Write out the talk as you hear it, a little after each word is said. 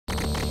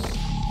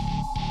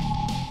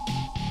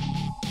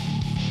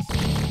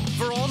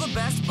For all the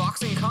best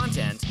boxing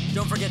content,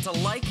 don't forget to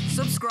like,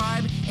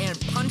 subscribe, and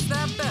punch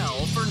that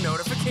bell for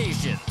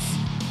notifications.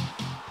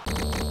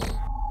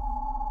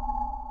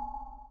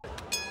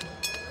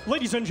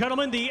 Ladies and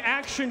gentlemen, the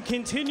action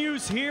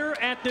continues here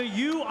at the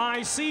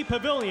UIC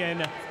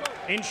Pavilion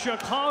in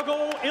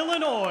Chicago,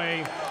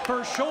 Illinois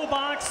for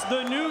ShowBox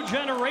The New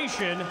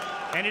Generation,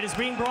 and it is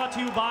being brought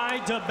to you by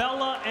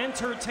DiBella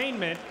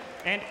Entertainment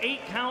and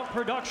 8 Count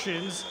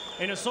Productions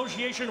in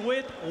association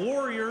with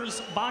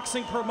Warriors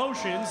Boxing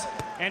Promotions,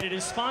 and it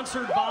is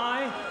sponsored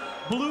by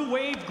Blue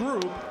Wave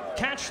Group,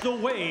 Catch the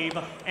Wave,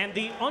 and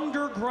the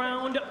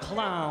Underground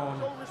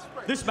Clown.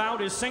 This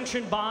bout is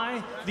sanctioned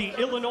by the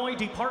Illinois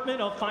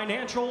Department of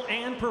Financial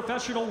and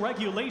Professional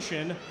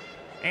Regulation,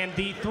 and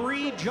the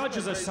 3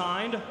 judges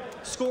assigned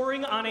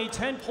scoring on a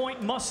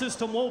 10-point must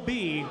system will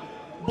be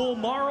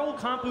Bulmaro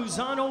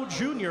Campuzano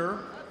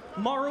Jr.,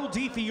 Mauro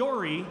Di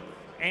Fiore,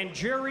 and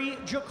Jerry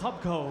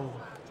Jacobko.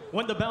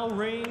 When the bell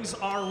rings,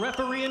 our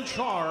referee in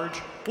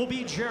charge will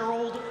be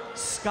Gerald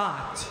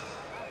Scott.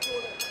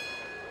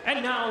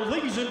 And now,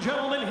 ladies and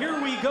gentlemen,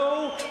 here we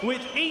go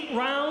with 8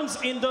 rounds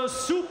in the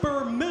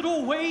super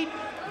middleweight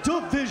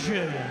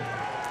division.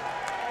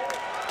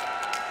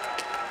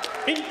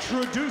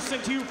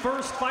 Introducing to you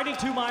first, fighting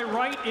to my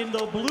right in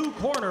the blue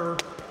corner,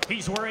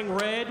 he's wearing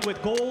red with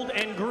gold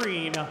and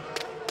green,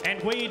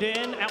 and weighed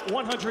in at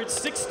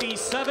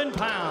 167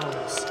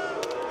 pounds.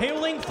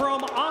 Hailing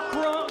from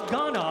Accra,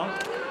 Ghana,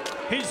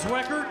 his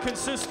record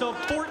consists of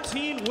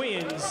 14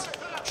 wins,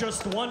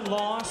 just 1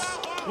 loss,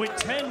 with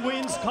 10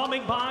 wins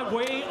coming by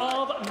way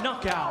of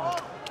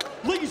knockout.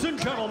 Ladies and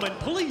gentlemen,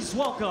 please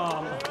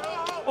welcome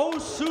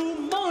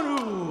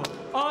OSUMANU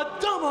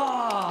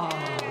ADAMA.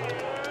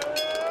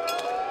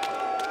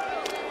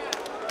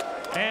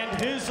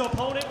 And his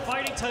opponent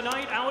fighting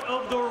tonight out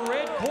of the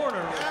red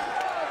corner.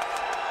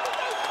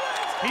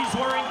 He's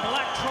wearing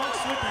black trunks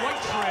with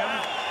white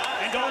trim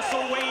and also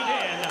weighed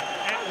in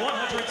at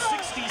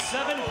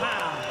 167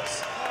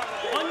 pounds.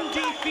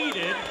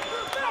 Undefeated,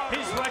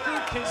 his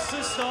record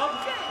consists of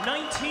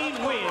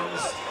 19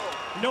 wins,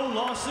 no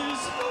losses,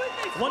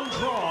 1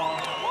 draw,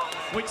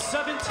 with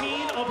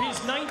 17 of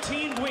his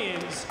 19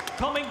 wins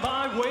coming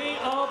by way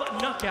of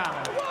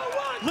knockout.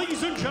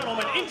 Ladies and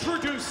gentlemen,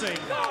 introducing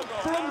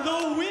from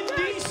the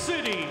Windy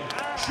City,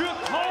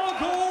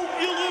 Chicago,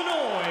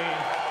 Illinois,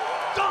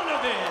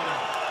 Donovan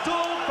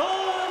George.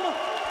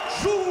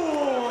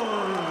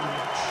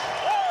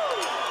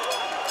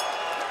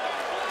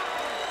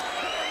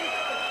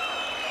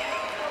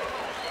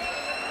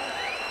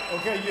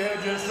 Okay, you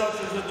had your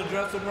instructions in the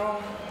dressing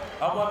room.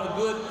 I want a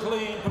good,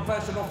 clean,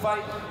 professional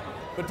fight.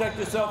 Protect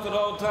yourself at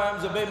all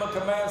times. Obey my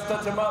commands.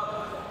 Touch him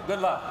up. Good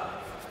luck.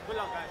 Good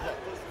luck, guys.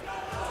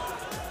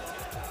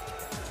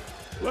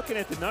 Looking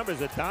at the numbers,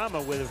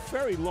 Adama with a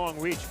very long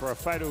reach for a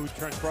fighter who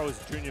turned pro as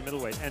a junior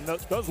middleweight. And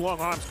those long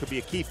arms could be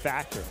a key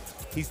factor.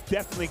 He's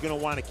definitely going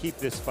to want to keep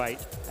this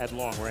fight at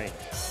long range.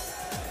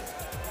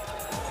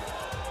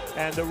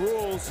 And the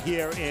rules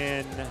here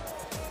in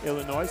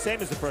Illinois,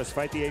 same as the first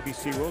fight, the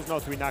ABC rules: no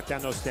 3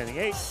 knockdown, no standing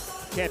 8.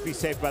 Can't be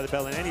saved by the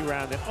bell in any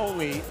round, and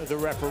only the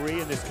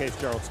referee, in this case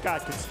Gerald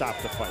Scott, can stop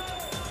the fight.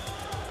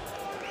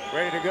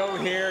 Ready to go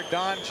here,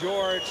 Don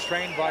George,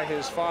 trained by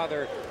his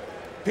father,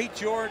 Pete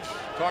George.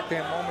 Talked to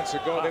him moments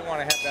ago. They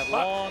want to have that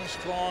long,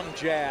 strong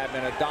jab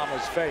in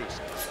Adama's face.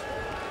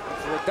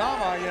 For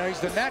Adama, you know, he's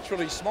the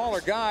naturally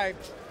smaller guy.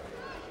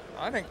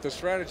 I think the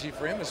strategy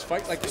for him is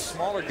fight like the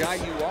smaller guy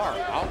you are.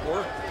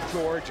 Outwork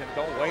George and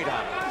don't wait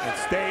on him. And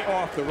stay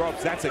off the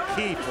ropes. That's a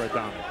key for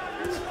Adama.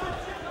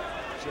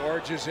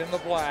 George is in the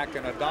black,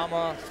 and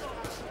Adama,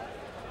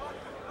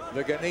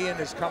 the Ghanaian,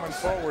 is coming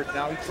forward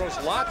now. He throws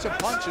lots of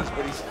punches,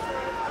 but he's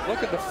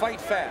looking to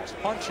fight fast.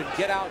 Punch and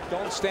get out.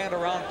 Don't stand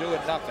around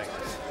doing nothing.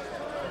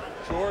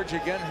 George,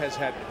 again, has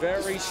had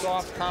very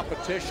soft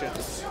competition,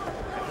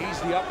 and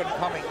he's the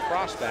up-and-coming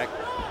prospect.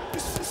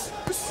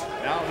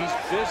 Now he's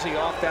busy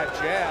off that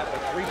jab, a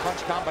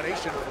 3-punch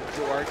combination from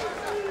George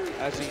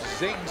as he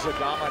zings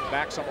Adama and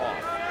backs him off.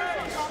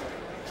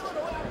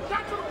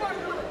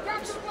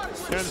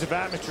 In terms of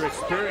amateur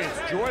experience,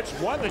 George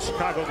won the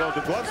Chicago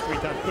Golden Gloves 3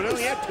 times, but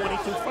only had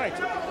 22 fights.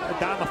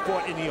 Adama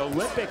fought in the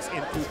Olympics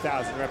in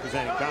 2000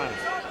 representing Ghana.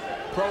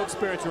 Pro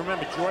experience,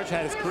 remember, George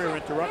had his career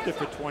interrupted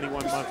for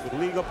 21 months with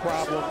legal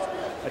problems.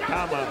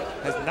 Adama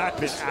has not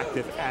been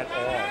active at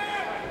all.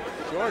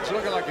 George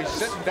looking like he's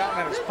sitting down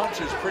on his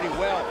punches pretty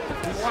well.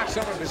 We watched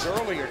some of his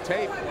earlier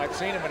tape. I've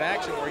seen him in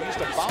action where he used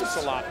to bounce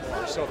a lot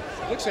more. So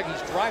it looks like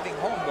he's driving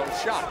home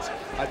those shots.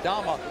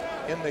 Adama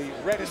in the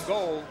red and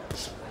gold,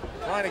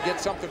 trying to get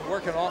something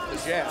working off the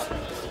jab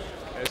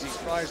as he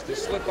tries to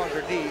slip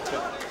underneath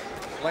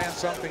and land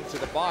something to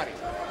the body.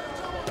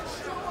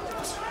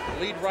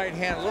 Lead right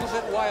hand, a little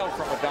bit wild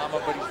from Adama,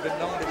 but he's been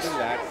known to do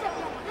that.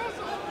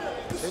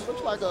 It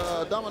looks like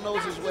Adama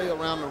knows his way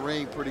around the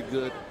ring pretty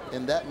good,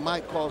 and that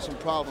might cause some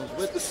problems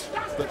with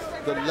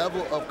the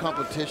level of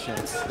competition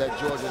that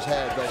George has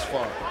had thus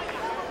far.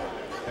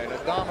 And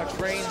Adama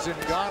trains in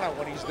Ghana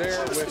when he's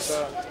there with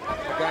a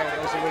guy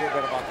who knows a little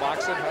bit about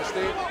boxing, huh,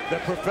 Steve? The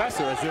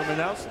professor, Azuma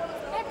Nelson.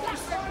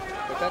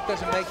 that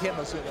doesn't make him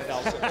a Zuma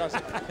Nelson, does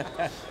it?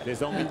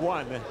 There's only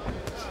one.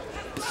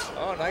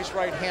 Oh, nice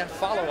right hand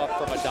follow-up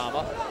from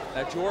Adama.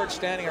 Now George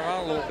standing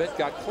around a little bit,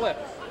 got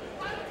clipped.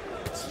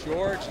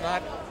 George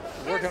not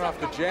working off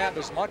the jab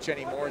as much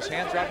anymore. His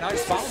hands are out. Now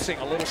he's bouncing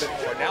a little bit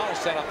more. Now he's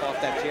set up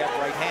off that jab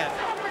right hand.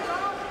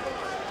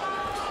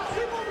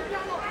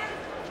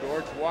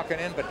 George walking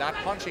in, but not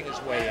punching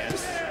his way in.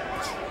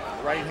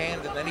 Right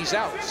hand, and then he's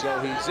out. So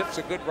he zips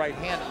a good right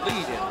hand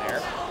lead in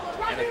there.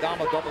 And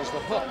Adama doubles the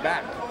hook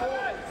back.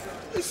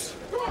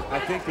 I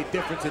think the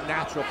difference in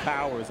natural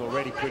power is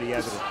already pretty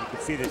evident. You can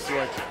see that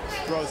George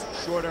throws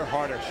shorter,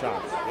 harder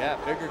shots. Yeah,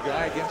 bigger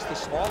guy against the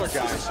smaller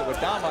guy. So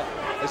Adama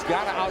has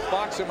got to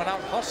outbox him and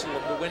out-hustle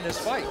him to win this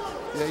fight.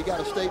 Yeah, you got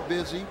to stay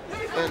busy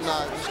and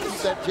just keep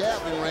that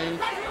jab in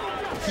range.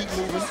 Keep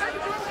moving.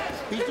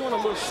 He's doing a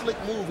little slick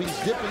move. He's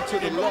dipping to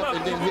the left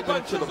and then hitting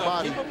him to the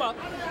body.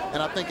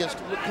 And I think it's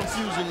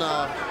confusing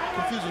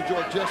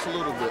George just a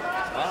little bit.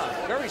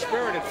 Very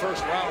spirited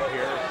first round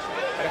here.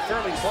 And a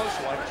fairly close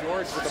one.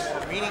 George with the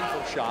more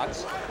meaningful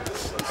shots.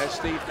 As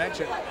Steve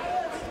mentioned,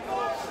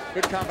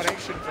 good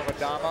combination from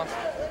Adama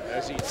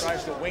as he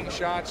tries to wing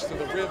shots to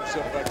the ribs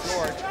of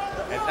George.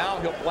 And now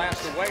he'll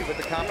blast away with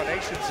the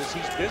combinations as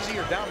he's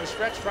busier down the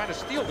stretch trying to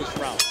steal this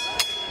round.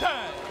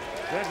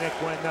 Yeah, Nick,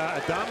 when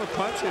Adama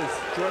punches,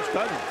 George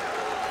doesn't.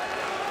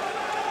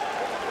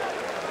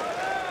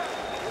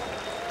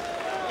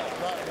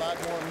 A lot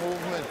more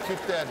movement.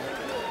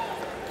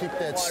 Keep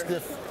that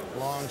stiff,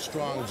 long,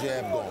 strong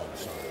jab going,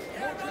 son.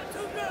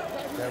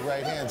 That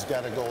right hand's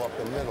got to go up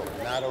the middle,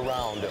 not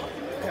around him,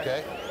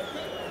 okay?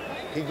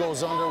 He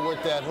goes under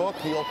with that hook,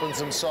 he opens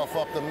himself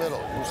up the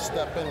middle. You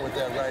step in with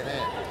that right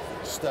hand,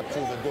 step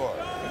through the door.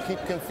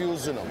 Keep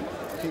confusing him.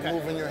 Keep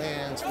moving your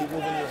hands, keep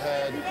moving your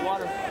head.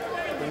 Water.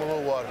 Give him a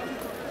little water.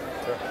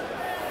 Sure.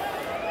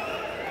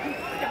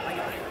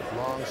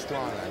 Long,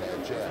 strong on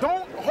that jab.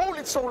 Don't hold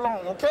it so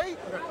long, okay?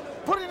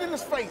 Put it in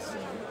his face.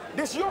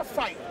 This is your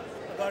fight.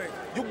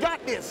 You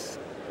got this.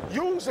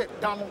 Use it,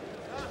 Donald.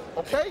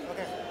 Okay?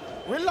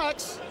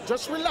 Relax.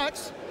 Just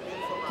relax.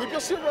 Keep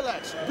yourself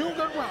relaxed. Do a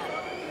good round.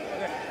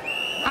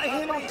 Right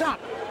hand on top.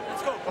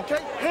 Let's go.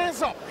 Okay?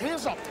 Hands up.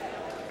 Hands up.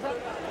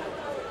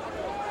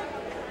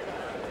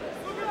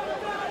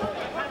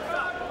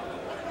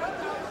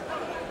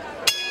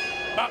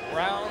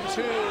 Round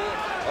two,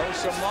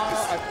 OSUMANU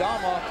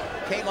ADAMA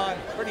came on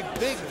pretty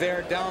big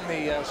there down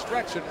the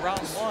stretch in round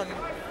one.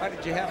 How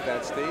did you have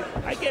that, Steve?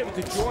 I gave it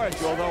to George,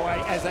 although,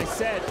 as I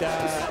said,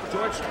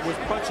 George was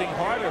punching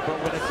harder, but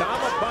when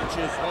Adama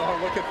punches,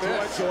 look at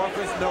this. George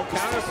offers no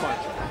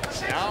counterpunch.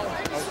 Now,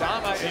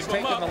 Adama is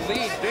taking the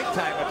lead big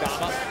time,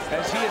 Adama,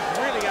 as he is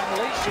really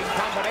unleashing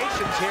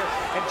combinations here,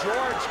 and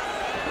George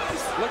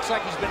looks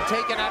like he's been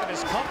taken out of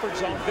his comfort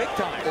zone big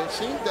time. It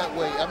seems that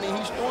way. I mean,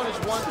 he's throwing his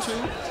 1-2,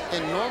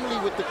 and normally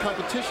with the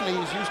competition that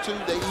he's used to,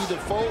 they either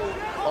fold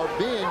or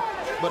bend.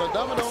 But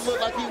Adama don't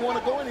look like he want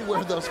to go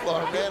anywhere thus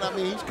far, man. I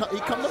mean, he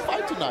come to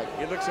fight tonight.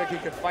 He looks like he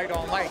could fight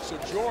all night. So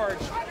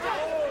George,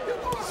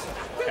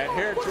 and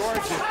here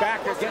George is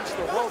back against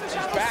the ropes.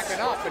 He's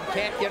backing up and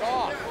can't get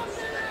off.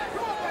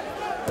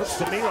 Looks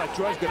to me like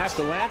George's gonna have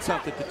to land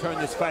something to turn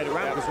this fight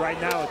around, because right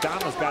now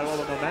Adama's got all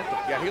the momentum.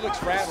 Yeah, he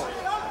looks rattled.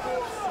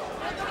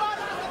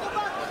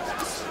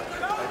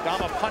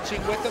 Adama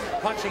punching with him,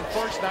 punching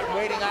first, not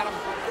waiting on him,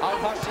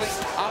 out hustling,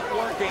 out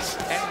working,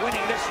 and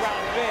winning this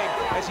round big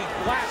as he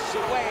blasts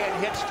away and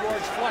hits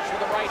George flush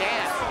with the right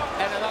hand.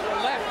 And another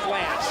left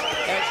lands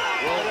as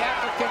the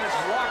African is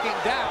walking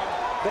down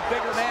the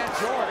bigger man,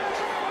 George.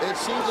 It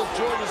seems that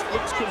George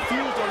looks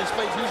confused on his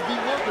face. He's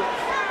bewildered.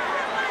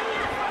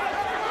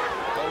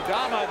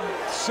 Adama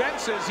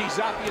senses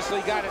he's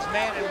obviously got his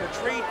man in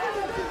retreat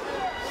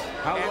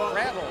and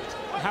rattled.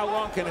 How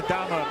long can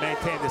Adama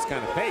maintain this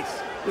kind of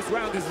pace? This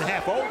round isn't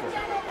half over.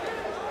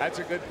 That's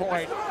a good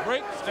point.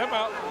 Break, step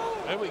out.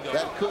 There we go.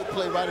 That could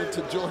play right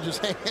into George's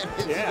hand.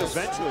 Yeah,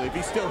 eventually, if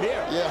he's still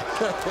here. Yeah.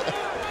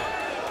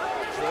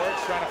 George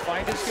trying to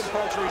find his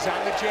composure. He's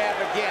on the jab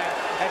again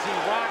as he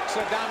rocks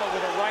Adama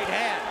with a right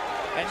hand.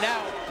 And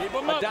now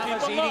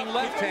Adama's eating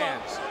left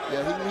hands.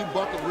 Yeah, he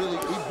buckled really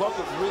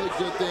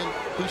good thing.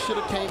 He should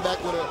have came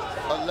back with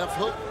a left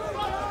hook.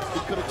 He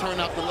could have turned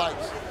out the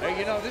lights. Hey,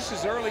 you know, this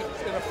is early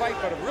in the fight,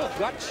 but a real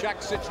gut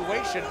check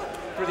situation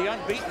for the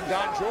unbeaten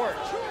Don George.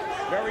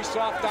 Very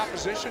soft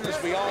opposition, as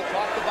we all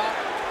talked about.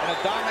 And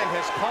Adama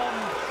has come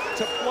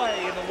to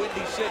play in the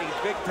Windy City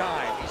big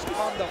time. He's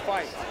come to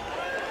fight.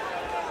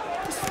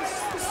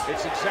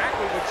 It's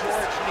exactly what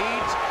George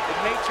needs. It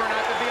may turn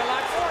out to be a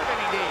lot more than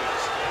he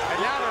needs. And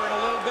now they're in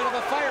a little bit of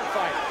a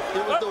firefight.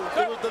 It was the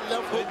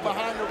left hook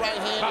behind the right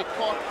hand that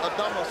caught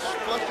Adama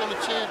flush on the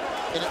chin,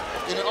 and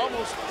it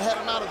almost had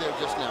him out of there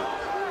just now.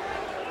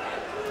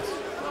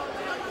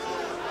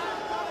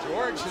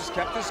 George has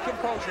kept his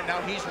composure. Now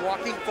he's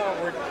walking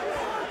forward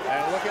and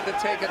looking to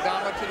take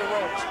Adama to the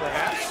ropes,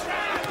 perhaps.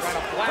 Trying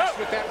to blast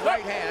with that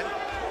right hand.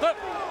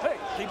 Hey,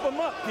 keep him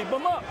up, keep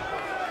him up.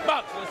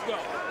 Box, let's go.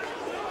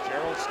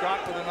 Gerald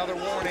Scott with another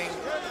warning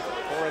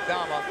for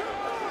Adama.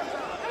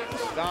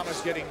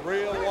 Adama's getting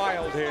real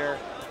wild here.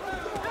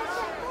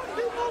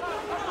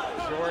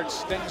 George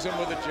stings him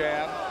with a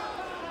jab.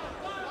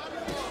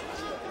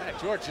 Man,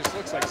 George just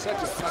looks like such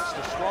a much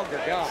the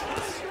stronger guy.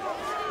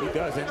 He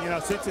does, and you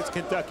know, since it's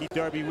Kentucky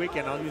Derby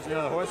weekend, I'll use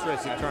another horse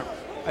racing term.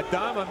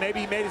 Adama,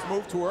 maybe he made his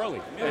move too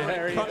early.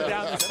 And come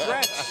down the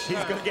stretch,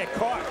 he's going to get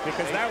caught,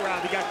 because that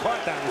round he got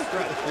caught down the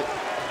stretch.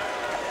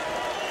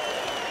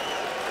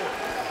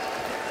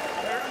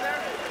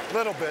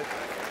 Little bit.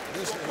 He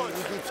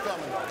keeps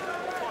coming though.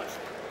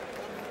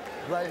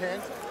 Right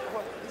hand.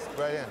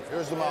 Right hand.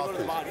 Here's the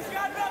mouthpiece.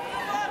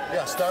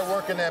 Yeah, start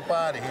working that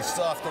body. He's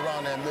soft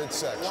around that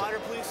midsection. Water,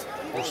 please.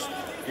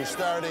 You're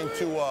starting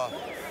to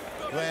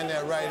land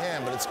that right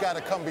hand, but it's got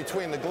to come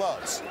between the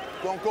gloves.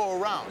 Don't go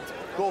around.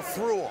 Go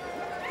through them.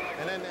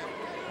 And then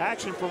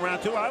Action from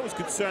round 2. I was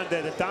concerned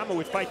that Adama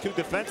would fight too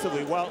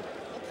defensively. Well,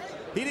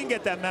 he didn't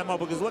get that memo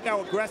because look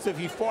how aggressive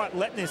he fought,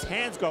 letting his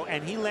hands go,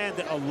 and he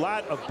landed a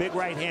lot of big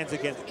right hands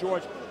against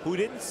George, who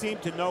didn't seem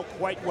to know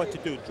quite what to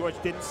do. George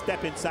didn't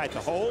step inside the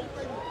hold.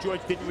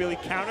 George didn't really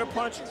counter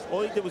punch.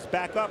 All he did was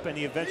back up, and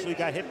he eventually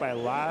got hit by a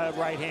lot of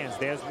right hands.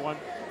 There's one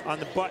on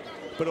the butt.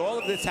 But all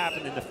of this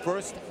happened in the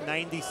first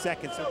 90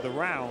 seconds of the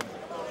round.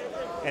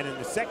 And in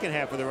the second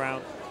half of the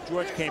round,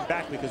 George came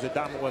back because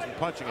Adama wasn't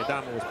punching.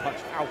 Adama was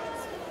punched out.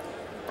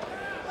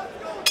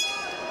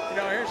 You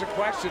know, here's a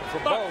question for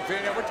both. You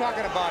know, we're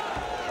talking about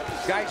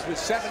guys with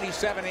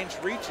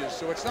 77-inch reaches,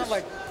 so it's not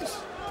like,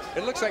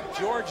 it looks like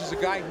George is a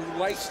guy who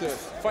likes to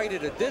fight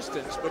at a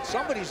distance, but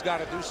somebody's got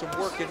to do some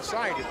work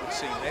inside, it would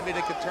seem. Maybe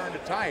they could turn the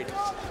tide.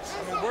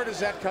 I mean, where does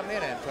that come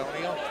in,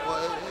 Antonio?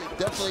 Well,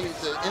 definitely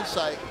the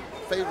inside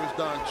favors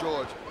Don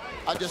George.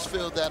 I just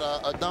feel that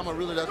Adama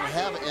really doesn't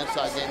have an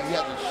inside game. He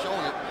hasn't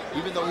shown it,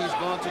 even though he's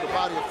gone to the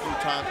body a few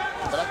times.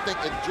 But I think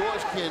if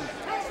George can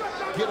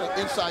get an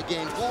inside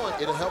game going,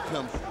 it'll help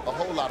him a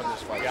whole lot in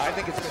this fight. Yeah, I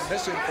think it's been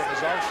missing from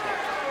his arsenal.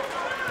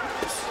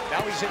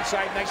 Now he's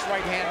inside, nice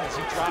right hand as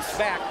he drops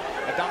back.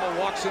 Adama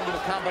walks into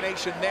the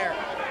combination there,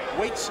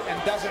 waits and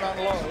doesn't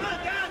unload.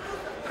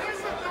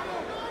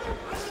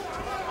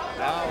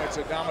 Now it's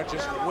Adama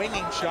just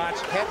winging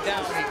shots, head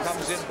down, he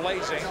comes in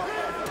blazing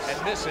and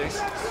missing.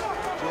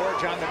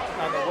 George on the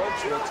ropes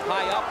will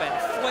tie up and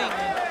fling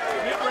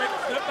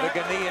the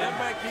Ghanaian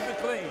Keep it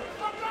clean.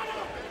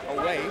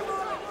 away.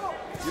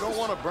 You don't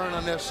want to burn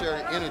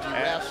unnecessary energy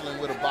wrestling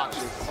with a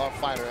boxer or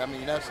fighter. I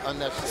mean, that's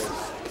unnecessary.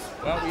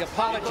 Well, we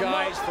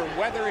apologize for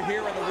weather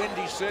here in the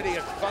Windy City.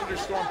 A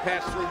thunderstorm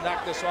passed through,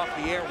 knocked us off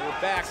the air.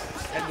 We're back,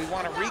 and we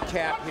want to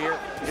recap here.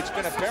 It's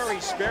been a very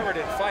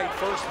spirited fight.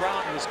 First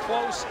round was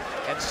close,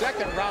 and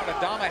second round,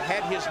 Adama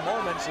had his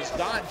moments as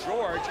Don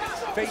George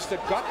faced a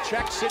gut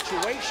check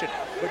situation.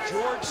 But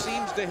George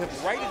seems to have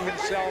righted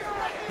himself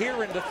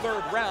here in the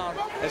third round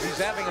as he's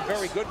having a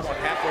very good one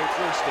halfway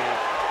through, Steve.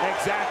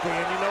 Exactly,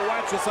 and you know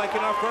what? Just like in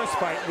our first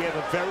fight, we have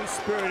a very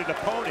spirited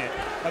opponent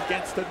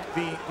against the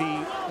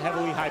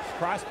heavily hyped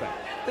prospect.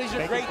 These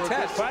are great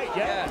tests. Fight,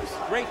 yeah. Yes,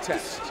 great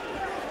tests.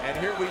 And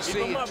here we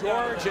see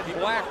George in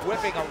black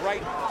whipping a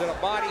right to the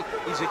body.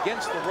 He's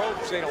against the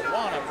ropes. They don't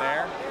want him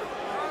there.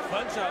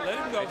 Punch out, let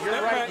him go. And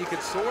you're right, you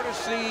can sort of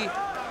see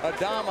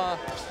Adama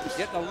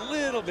getting a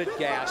little bit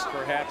gassed,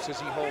 perhaps, as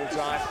he holds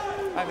on.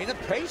 I mean, the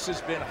pace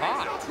has been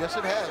hot. Yes,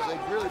 it has.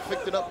 They've really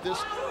picked it up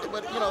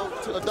but you know,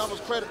 to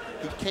Adama's credit,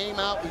 he came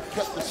out, he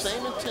kept the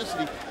same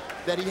intensity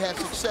that he had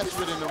success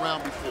with in the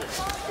round before.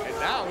 And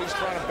now he's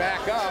trying to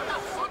back up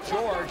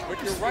George,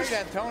 but you're right,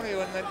 Antonio,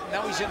 and then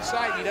now he's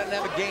inside, he doesn't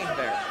have a game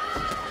there.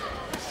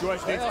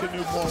 George needs to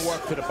do more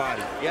work to the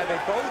body. Yeah, they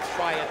both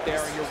try it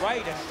there, and you're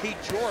right, and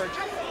Pete George,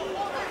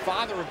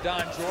 father of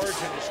Don George,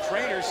 and his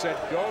trainer said,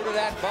 go to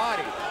that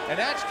body. And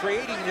that's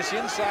creating this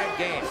inside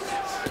game.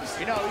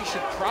 You know, he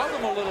should crowd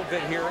him a little bit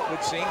here, it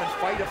would seem, and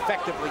fight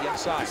effectively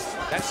inside.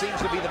 That seems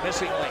to be the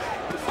missing link.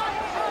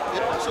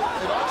 It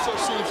also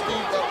seems,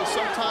 Steve, that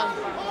sometimes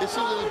it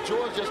seems that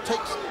George just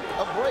takes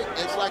a break.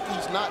 It's like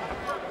he's not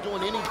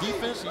doing any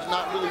defense. He's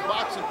not really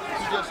boxing.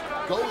 He just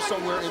goes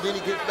somewhere, and then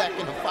he gets back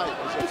in the fight.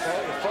 Is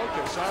it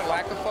focus, huh?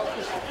 Lack of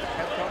focus,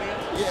 Antonio?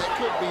 Yeah, it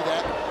could be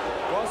that.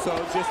 Also,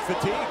 just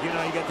fatigue. You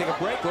know, you got to take a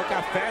break. Look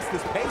how fast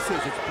this pace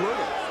is. It's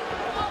brutal.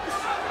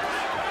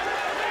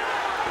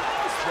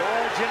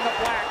 George in the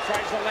black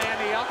tries to land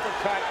the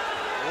uppercut.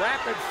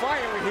 Rapid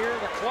fire here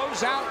to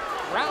close out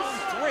round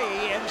 3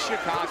 in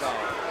Chicago.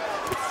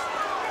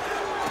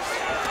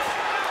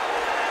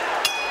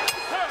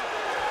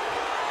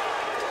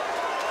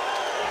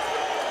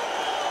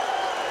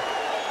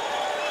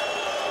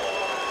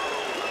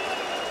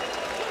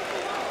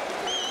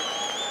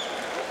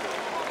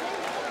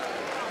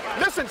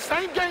 Listen,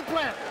 same game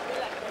plan.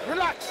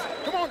 Relax.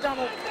 Come on,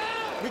 Donald.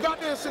 We got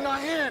this in our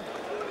hand,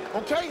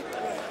 okay?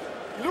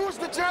 Lose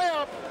the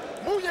jab.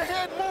 Move your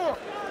head more,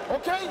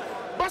 okay?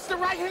 Bust the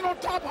right hand on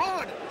top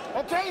hard,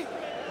 okay?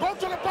 Go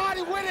to the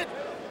body with it.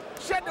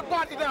 Shut the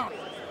body down,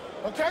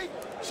 okay?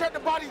 Shut the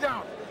body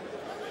down.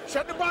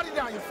 Shut the body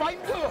down. You're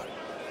fighting good,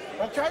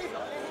 okay?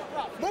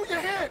 Move your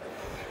head.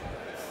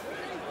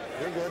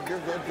 You're good, you're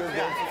good, you're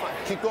good.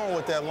 Keep going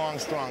with that long,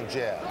 strong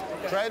jab.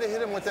 Try to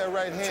hit him with that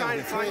right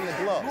hand between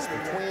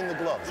the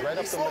gloves, right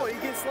up the middle. He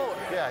gets slower.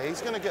 Yeah,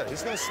 he's going to get it.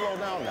 He's going to slow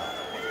down now.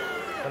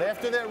 But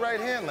after that right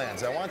hand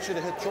lands, I want you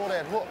to throw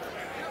that hook.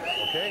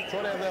 Okay?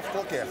 Throw that left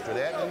hook after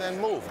that and then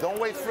move. Don't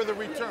wait for the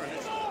return.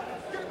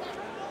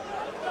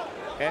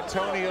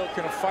 Antonio,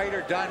 can a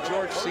fighter, Don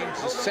George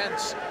seems to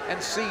sense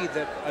and see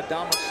that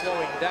Adama's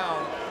slowing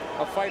down.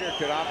 A fighter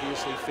could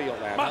obviously feel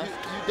that, huh?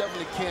 You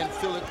definitely can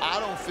feel it. I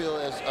don't feel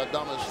as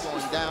Adama is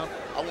slowing down.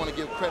 I want to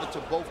give credit to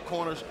both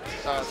corners.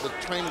 The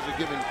trainers are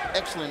giving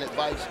excellent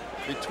advice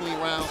between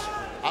rounds.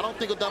 I don't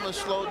think Adama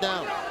slowed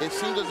down. It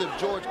seems as if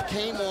George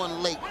came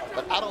on late,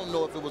 but I don't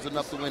know if it was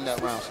enough to win that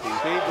round, Steve.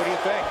 Steve, what do you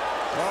think?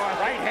 Oh,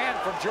 right hand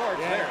from George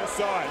there. I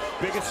saw it.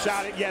 Biggest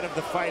shot yet of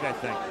the fight, I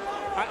think.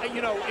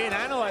 You know, in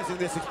analyzing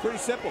this, it's pretty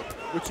simple.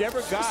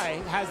 Whichever guy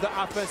has the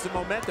offensive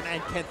momentum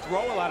and can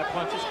throw a lot of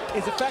punches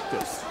is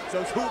effective. So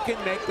it's who can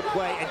make the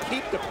play and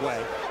keep the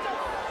play.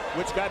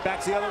 Which guy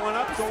backs the other one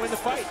up to win the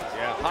fight?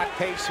 Yeah, hot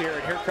pace here,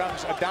 and here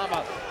comes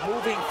Adama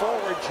moving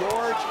forward.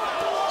 George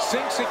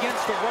sinks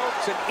against the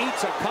ropes and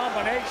eats a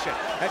combination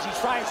as he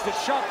tries to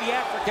shove the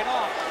African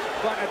off,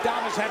 but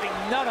Adama's having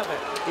none of it.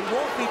 He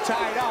won't be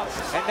tied up,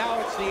 and now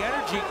it's the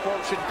energy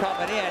quotient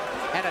coming in,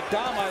 and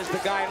Adama is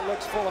the guy who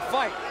looks full of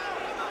fight.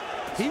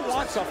 He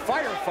wants a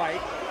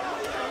firefight,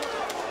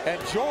 and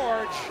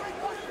George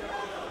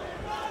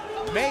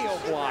may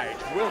oblige.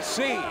 We'll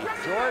see.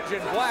 George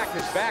in black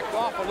has backed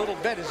off a little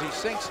bit as he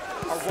sinks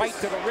a right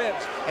to the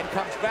ribs and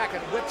comes back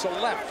and whips a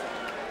left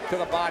to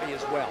the body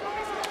as well.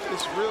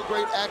 It's real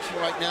great action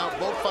right now.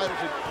 Both fighters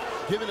are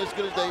giving as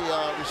good as they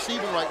are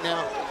receiving right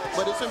now,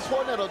 but it's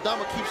important that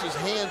Adama keeps his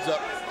hands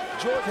up.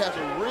 George has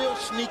a real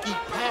sneaky,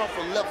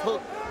 powerful left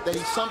hook that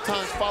he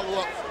sometimes follows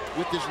up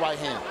with his right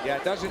hand. Yeah,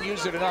 doesn't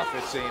use it enough,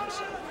 it seems.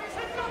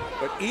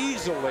 But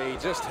easily,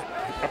 just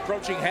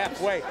approaching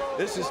halfway.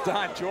 This is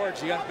Don George,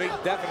 the unbeaten,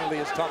 definitely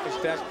his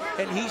toughest test,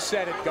 and he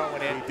said it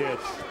going in. He did.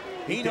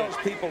 He knows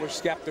people are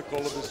skeptical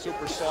of his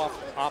super soft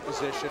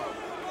opposition.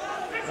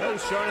 Well,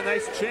 he's showing a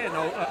nice chin,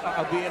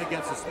 albeit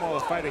against a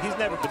smaller fighter. He's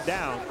never been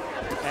down,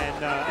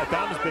 and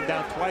Adama's been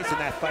down twice in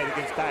that fight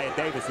against Dia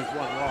Davis. He's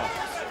won loss.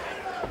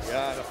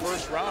 Yeah, the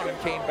first round and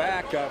came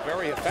back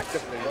very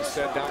effectively, he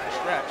said, down the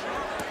stretch.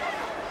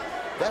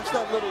 That's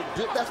that little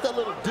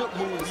dip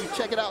move. You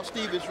check it out,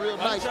 Steve. It's real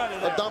nice.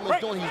 Adama's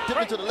doing. He's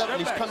dipping to the left and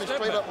he's coming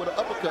straight up with an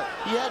uppercut.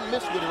 He hadn't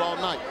missed with it all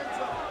night.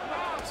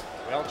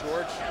 Well,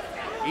 George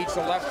eats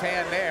the left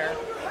hand there.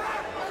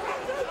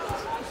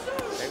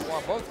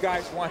 Both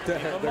guys want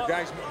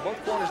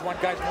both corners want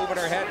guys moving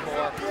their head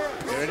more.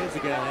 There it is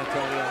again,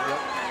 Antonio.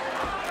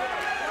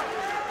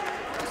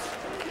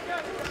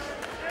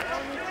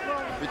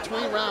 Yep.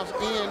 Between rounds,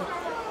 Ian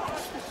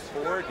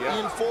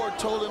Ford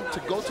told him to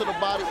go to the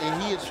body,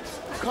 and he has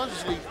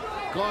consciously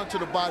gone to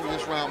the body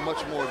this round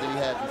much more than he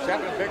had before. He's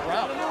having a big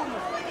round.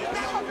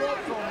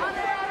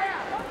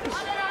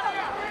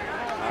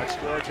 That's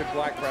George in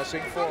black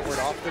pressing forward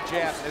off the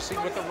jab,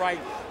 missing with the right.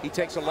 He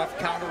takes a left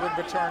counter in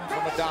return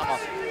from Adama.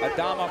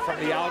 Adama from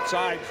the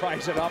outside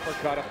tries an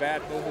uppercut. A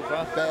bad move,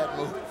 huh? Bad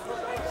move.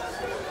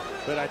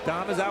 But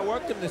Adama's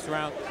outworked him this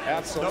round.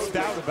 Absolutely. No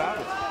doubt about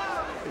it.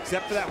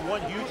 Except for that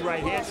one huge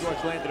right hand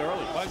George landed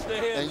early.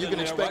 And you can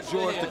expect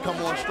George to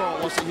come on strong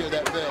once he hears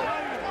that bell.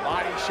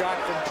 Body shot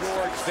from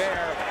George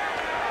there.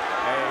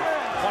 A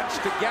punch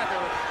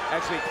together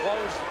as they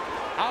close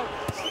out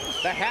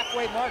the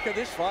halfway mark of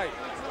this fight.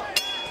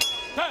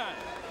 Time.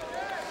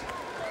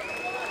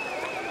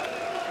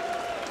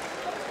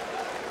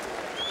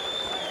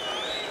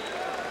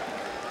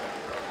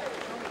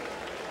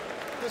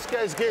 This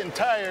guy's getting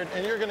tired,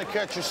 and you're going to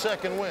catch your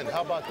second wind.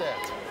 How about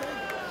that?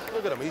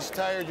 Look at him. He's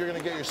tired. You're going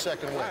to get your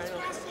second wind.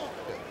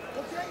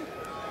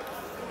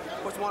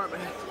 What's water,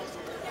 man?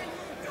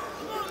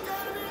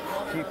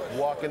 Keep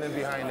walking in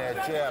behind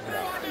that jab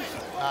now.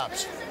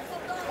 Ops.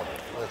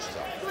 Let's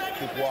stop.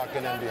 Keep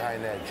walking in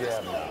behind that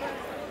jab now.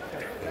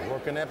 You're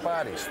working that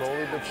body.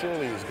 Slowly but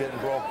surely, he's getting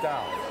broke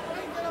down.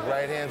 The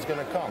right hand's going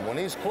to come. When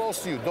he's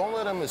close to you, don't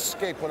let him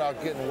escape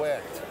without getting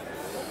whacked.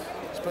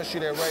 Especially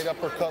that right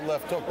uppercut,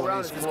 left hook when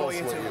he's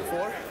close with you.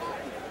 4?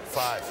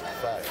 5.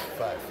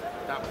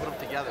 Now put them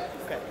together.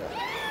 Okay.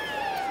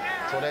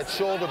 Throw that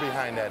shoulder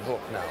behind that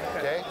hook now,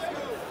 okay?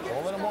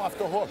 Don't let him off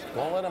the hook.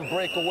 Don't let him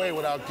break away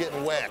without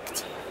getting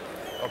whacked.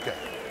 Okay.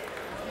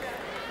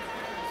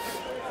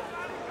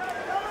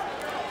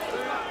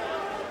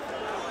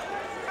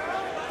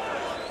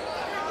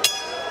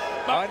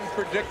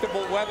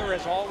 Unpredictable weather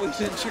as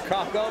always in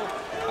Chicago.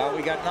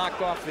 We got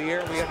knocked off the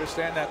air. We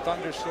understand that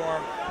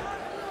thunderstorm.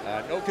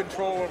 No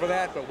control over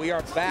that, but we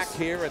are back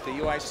here at the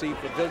UIC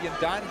Pavilion.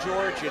 Don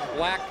George in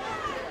black.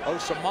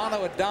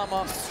 OSUMANU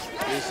Adama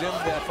is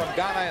from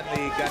Ghana in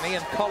the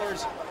Ghanaian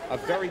colors. A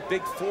very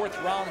big fourth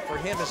round for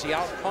him as he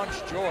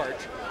outpunched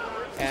George.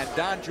 And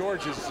Don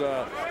George's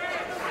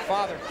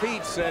father,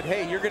 Pete, said,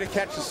 hey, you're going to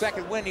catch the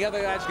second win. The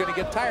other guy's going to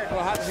get tired.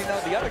 Well, how does he know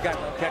the other guy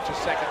won't catch a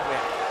second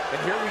win?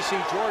 And here we see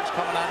George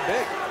coming on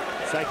big.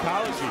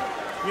 Psychology.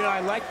 You know, I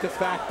like the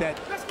fact that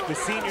The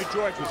senior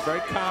George was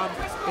very calm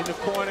in the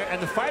corner, and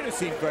the fighter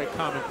seemed very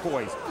calm and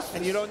poised.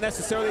 And you don't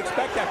necessarily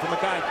expect that from a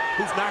guy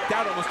who's knocked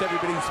out almost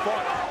everybody he's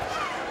fought.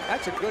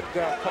 That's a good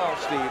call,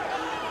 Steve.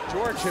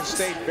 George has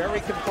stayed very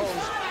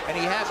composed, and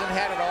he hasn't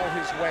had it all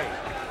his way.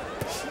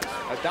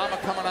 Adama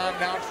coming on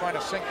now, trying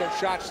to sink those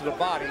shots to the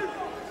body.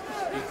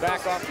 He's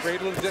back off, create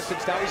a little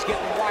distance. Now he's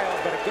getting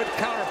wild, but a good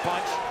counter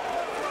punch.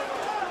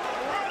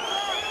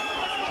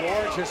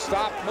 George has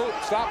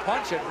stopped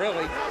punching,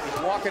 really. He's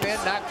walking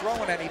in, not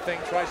throwing anything,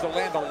 tries to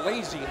land a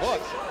lazy hook.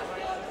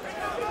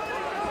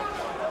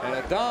 And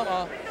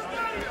Adama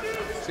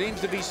seems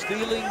to be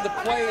stealing the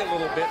play a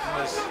little bit in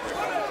this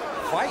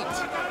fight.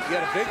 He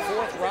had a big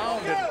fourth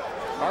round and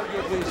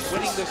arguably is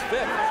winning this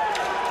fifth.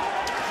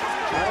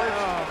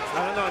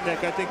 I don't know,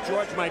 Nick. I think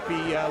George might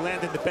be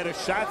landing the better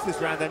shots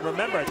this round. And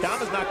remember,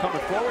 Adama's not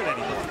coming forward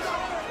anymore.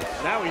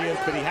 Now he is,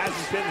 but he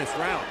hasn't been this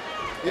round.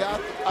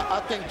 Yeah, I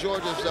think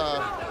George has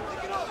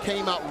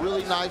came out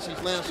really nice. He's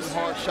landing some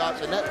hard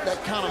shots, and that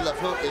counter left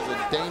hook is a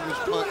dangerous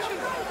punch.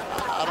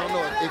 I don't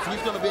know if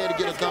he's going to be able to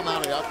get Adama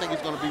out of here. I think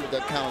he's going to be with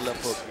that counter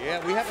left hook.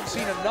 Yeah, we haven't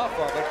seen enough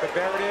of it, but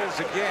there it is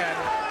again.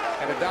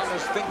 And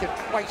Adama's thinking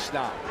twice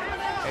now.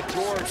 And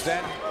George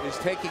then is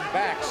taking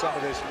back some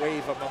of this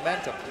wave of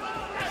momentum.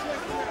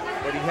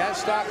 But he has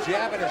stopped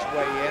jabbing his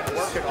way in,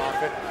 working off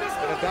it,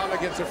 and Adama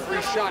gets a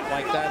free shot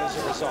like that as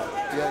a result.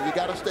 Yeah, you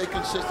got to stay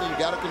consistent. You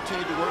got to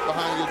continue to work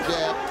behind your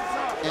jab.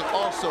 And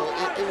also,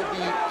 it would be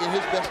in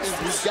his best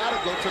interest. He's got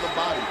to go to the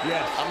body.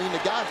 Yes. I mean,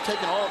 the guy's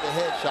taking all the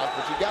head shots,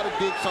 but you got to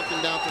dig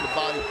something down to the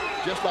body,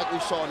 just like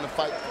we saw in the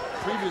fight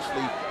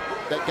previously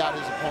that got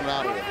his opponent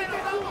out of there.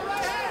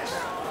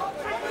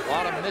 A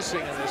lot of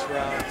missing in this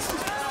round.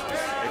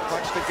 They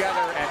punch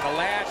together, and the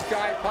last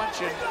guy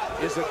punching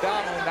is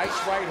Adama. Nice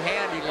right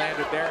hand he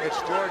landed there. It's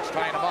George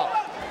tying him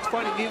up. It's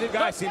funny, neither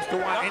guy seems to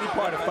want any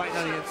part of fighting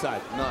on the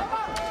inside. None.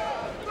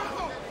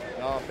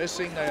 No,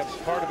 missing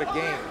part of the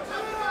game.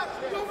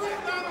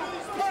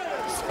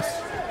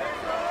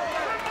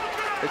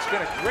 It's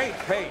been a great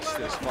pace,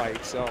 this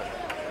fight, so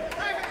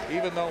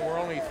even though we're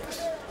only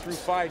through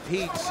 5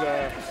 heats,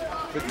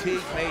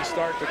 fatigue may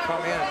start to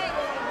come in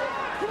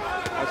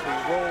as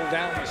we roll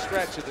down the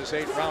stretch of this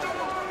 8th round.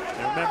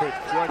 And remember,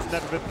 George's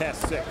never been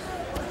past 6.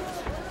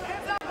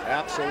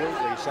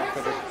 Absolutely,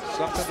 something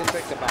to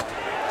think about.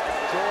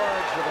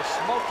 George with a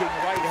smoking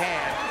right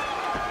hand.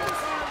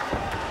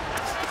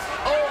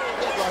 Oh,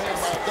 that right hand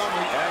by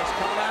Adama. Yeah, he's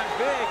coming on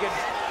big and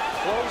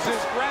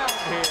closes ground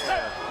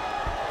here.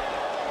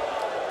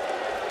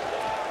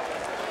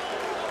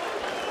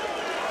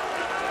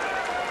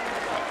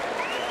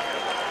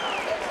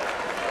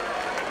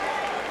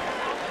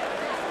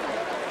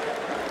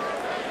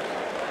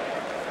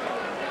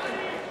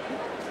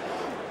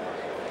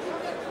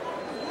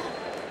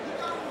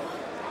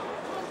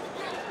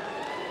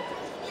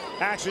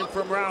 Action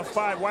from round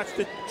 5. Watch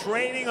the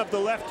training of the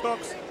left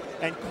hooks,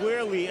 and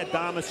clearly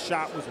Adama's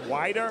shot was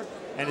wider,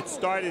 and it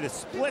started a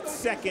split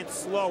second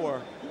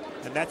slower,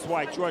 and that's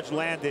why George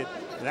landed.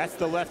 And that's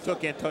the left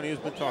hook Antonio's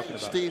been talking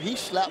about. Steve, he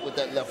slapped with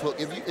that left hook.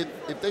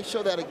 If they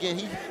show that again,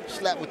 he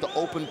slapped with the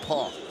open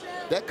paw.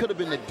 That could have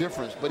been the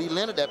difference, but he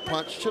landed that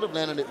punch, should have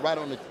landed it right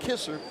on the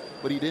kisser,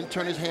 but he didn't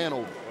turn his hand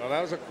over. Well,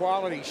 that was a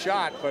quality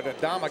shot, but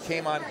Adama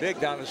came on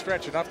big down the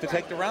stretch. Enough to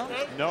take the round?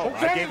 No,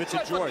 okay. I gave it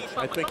to George.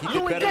 I think he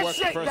did better work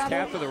the first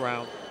half of the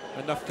round,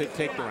 enough to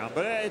take the round.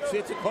 But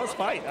it's a close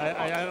fight.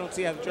 I don't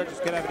see how the judges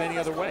could have it any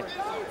other way.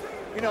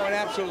 You know, it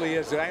absolutely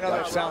is. And I know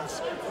that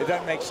sounds, it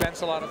doesn't make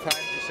sense a lot of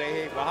times. You say,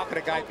 hey, well, how could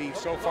a guy be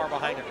so far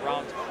behind in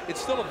rounds? It's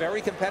still a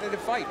very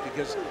competitive fight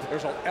because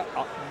there's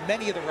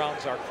many of the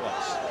rounds are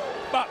close.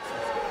 But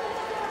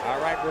all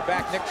right, we're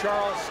back. Nick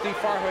Charles, Steve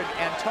Farhood,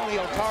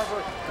 Antonio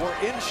Tarver.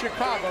 We're in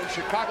Chicago.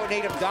 Chicago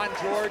native Don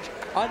George,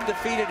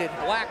 undefeated in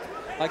black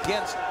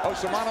against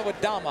OSUMANU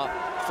Adama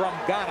from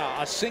Ghana.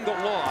 A single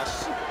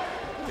loss.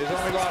 His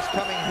only loss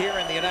coming here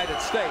in the United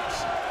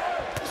States.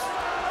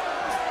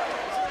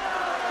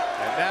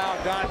 And now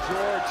Don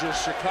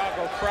George's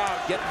Chicago crowd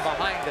getting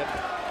behind him.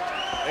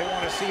 They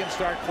want to see him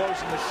start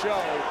closing the show.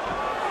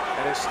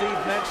 And as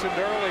Steve mentioned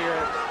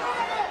earlier,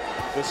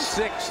 the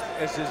 6th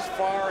is as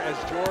far as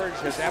George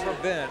has ever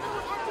been.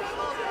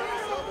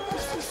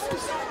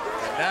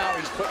 And now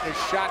he's putting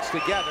his shots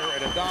together,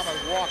 and Adama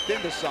walked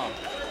into some.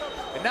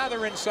 And now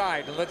they're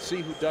inside, and let's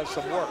see who does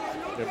some work.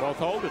 They're both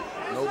holding.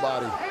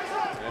 Nobody.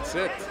 That's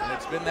it. And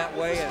it's been that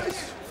way, and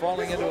it's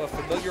falling into a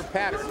familiar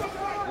pattern.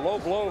 Low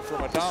blow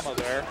from Adama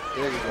there.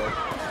 There you go.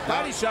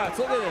 Body shots,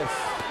 look at this.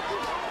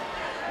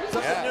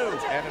 Something new.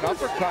 And an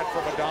uppercut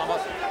from Adama.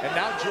 And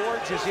now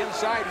George is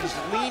inside. He's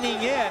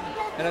leaning in,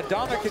 and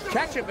Adama could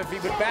catch him if he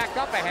would back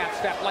up a half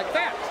step like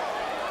that.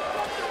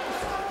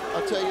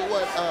 I'll tell you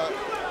what,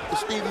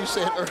 Steve, you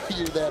said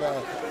earlier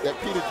that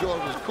Peter George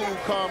was cool,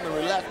 calm, and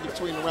relaxed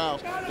between the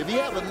rounds. If he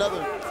have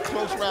another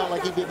close round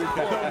like he did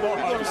before, we're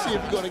going to see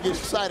if he's going to get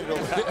excited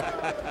over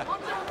there.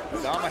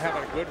 Adama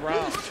having a good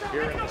round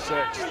here in the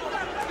 6th.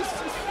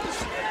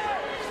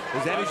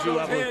 His energy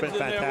level has been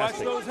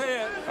fantastic. All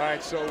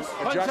right, so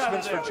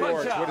adjustments for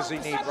George. What does he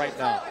need right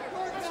now?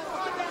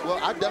 Well,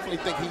 I definitely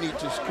think he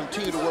needs to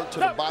continue to work to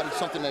the body,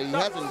 something that he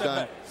hasn't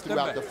done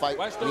throughout the fight.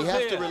 And he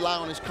has to rely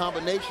on his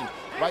combinations.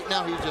 Right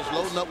now, he's just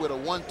loading up with a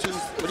 1-2,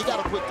 but he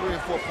got to put 3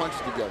 and 4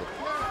 punches together.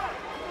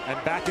 And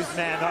back his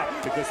man up,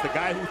 because the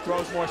guy who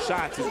throws more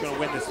shots is going to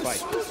win this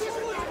fight.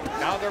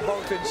 Now they're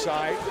both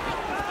inside,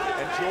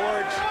 and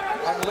George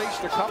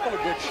unleashed a couple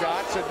of good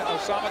shots, and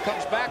Osama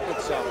comes back with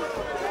some.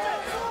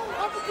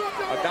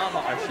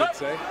 Adama, I should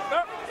say.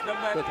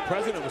 But the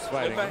president was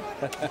fighting.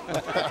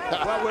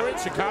 Well, we're in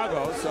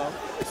Chicago, so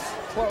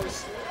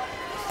close.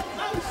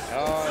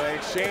 Oh, they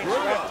exchange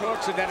left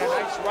hooks, and then a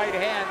nice right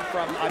hand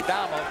from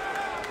Adama.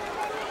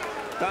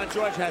 Don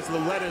George has the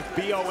letters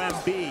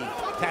B-O-M-B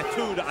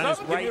tattooed on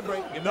his right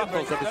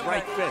knuckles of his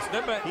right fist.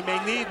 He may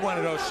need one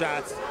of those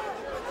shots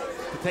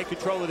to take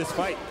control of this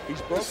fight.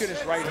 He's broken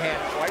his right hand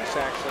twice,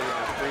 actually, in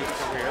his brief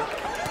career.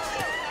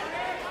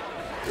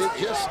 It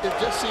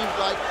just seems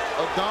like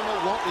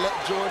Adama won't let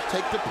George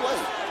take the play.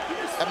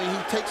 I mean,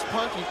 he takes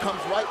punch, he comes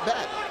right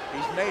back.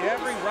 He's made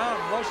every round,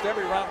 most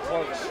every round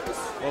close.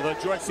 Well,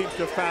 George seems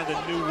to have found a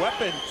new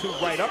weapon, 2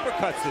 right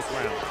uppercuts this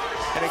round.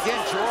 And again,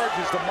 George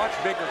is the much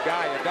bigger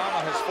guy.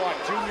 Adama has fought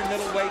junior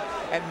middleweight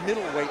and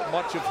middleweight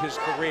much of his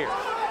career.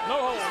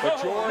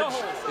 But George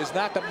is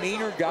not the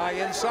meaner guy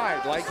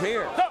inside, like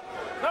here.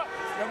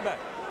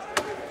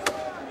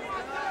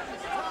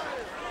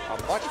 A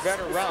much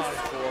better round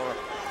for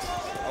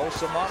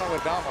OSUMANU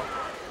ADAMA.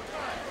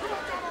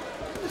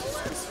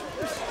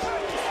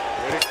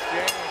 Good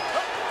exchange.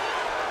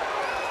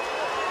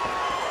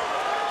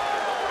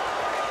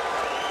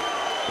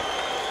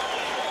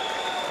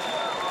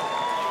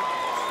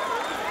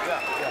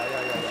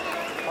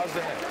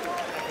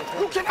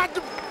 You cannot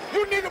do,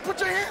 you need to put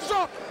your hands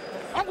up.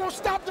 I'm gonna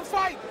stop the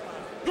fight.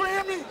 You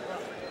hear me?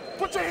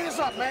 Put your hands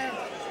up, man.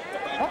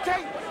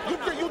 Okay?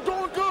 You're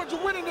doing good.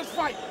 You're winning this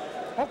fight.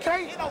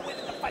 Okay?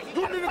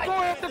 You need to go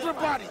after the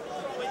body.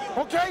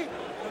 Okay?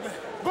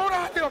 Go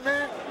down there,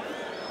 man.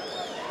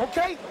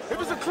 Okay?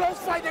 If it's a close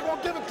fight, they're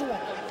gonna give it to him.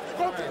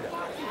 Go to him.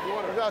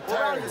 What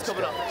round is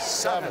coming up?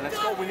 7. Let's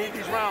go. We need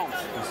these rounds.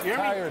 He's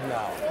tired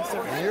now.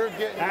 And you're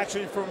getting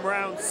action from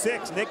round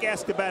 6. Nick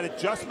asked about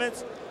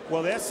adjustments.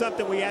 Well, that's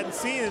something we hadn't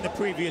seen in the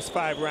previous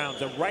 5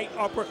 rounds. A right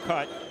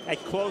uppercut at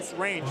close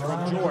range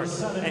from George.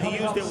 And he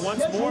used it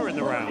once more in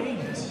the round.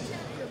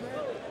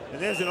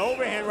 And there's an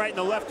overhand right in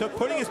the left hook,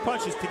 putting his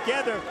punches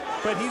together,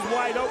 but he's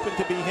wide open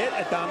to be hit.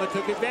 Adama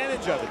took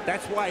advantage of it.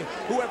 That's why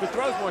whoever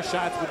throws more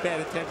shots with bad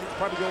intentions is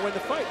probably going to win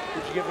the fight.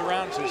 Did you give the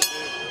round to?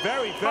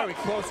 Very, very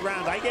close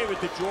round. I gave it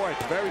to George.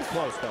 Very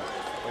close, though.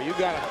 Well, you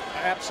got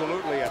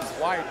absolutely a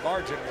wide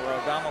margin where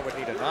Adama would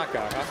need a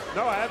knockout, huh?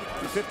 No, I have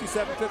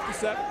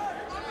 57-57.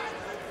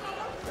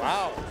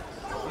 Wow.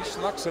 He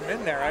snuck some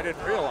in there. I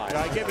didn't realize.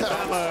 I gave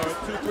Adama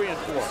 2, 3, and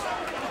 4.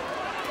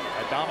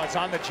 Adama's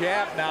on the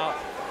jab now.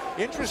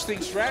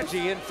 Interesting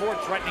strategy in 4,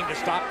 threatening to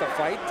stop the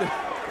fight.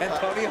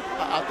 Antonio?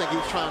 I think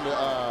he's trying to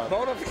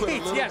motivate, put a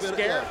little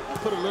bit,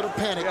 put a little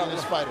panic in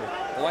this fighter.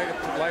 Light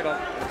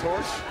a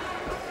torch.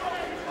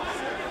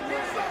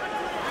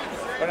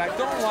 But I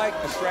don't like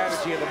the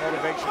strategy of the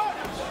motivation.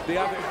 The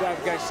other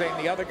guy's saying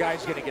the other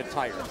guy's going to get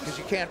tired because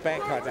you can't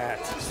bank on that.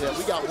 Yeah,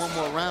 we got one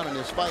more round in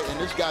this fight, and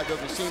this guy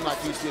doesn't seem like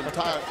he's getting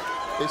tired.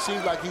 It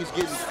seems like he's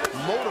getting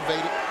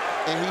motivated,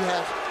 and he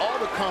has all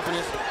the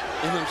confidence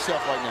in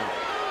himself right now.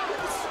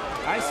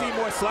 I see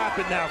more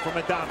slapping now from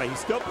Adama. He's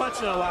still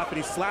punching a lot, but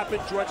he's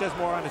slapping. George has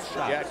more on his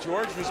shot. Yeah,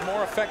 George was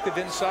more effective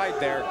inside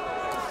there.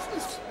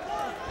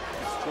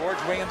 George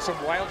weighing some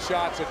wild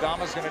shots.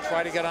 Adama's going to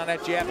try to get on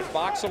that jab and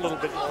box a little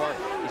bit more.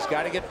 He's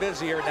got to get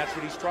busier, and that's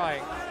what he's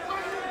trying.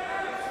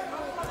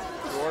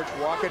 George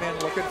walking in,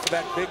 looking for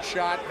that big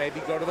shot,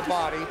 maybe go to the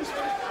body.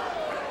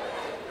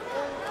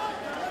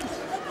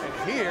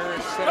 And here,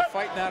 instead of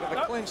fighting out of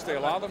the clinch, they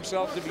allow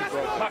themselves to be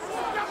broken.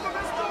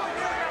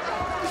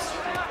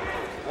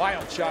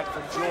 Wild shot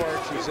from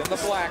George. He's in the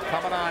black,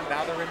 coming on.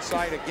 Now they're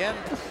inside again.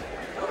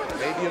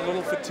 Maybe a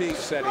little fatigue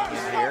setting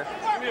in here.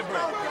 Give me a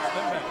break.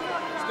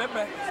 Step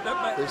back. Step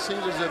back. It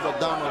seems as if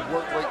Adama's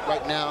work rate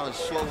right now is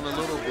slowing a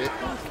little bit.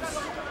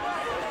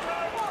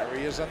 There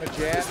he is on the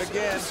jab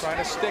again, trying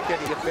to stick it.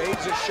 He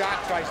evades his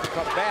shot, tries to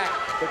come back,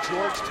 but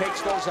George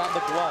takes those on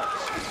the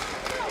gloves.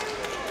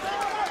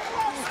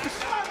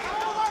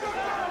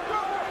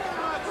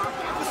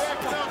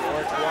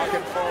 George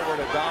walking forward.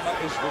 Adama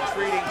is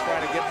retreating,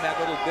 trying to get in that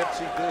little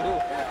dipsy-do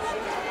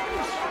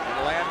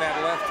and land that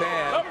left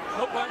hand.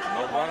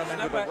 And run him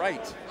into the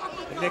right.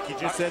 And Nick, you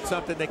just said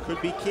something that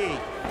could be key.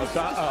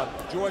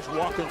 George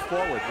walking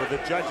forward. Will the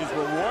judges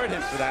reward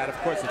him for that? Of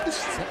course, it's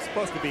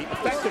supposed to be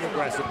effective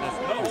aggressiveness,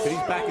 but he's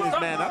backing his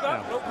man up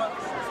now.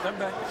 Step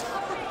back.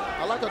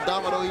 I like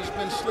Adama, though. He's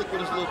been slick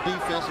with his little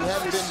defense. He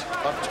hasn't been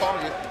a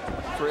target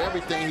for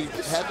everything. He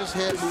has his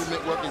head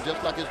movement working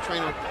just like his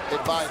trainer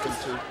advised him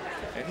to.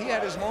 And he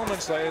had his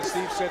moments, like as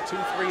Steve said, 2,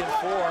 3, and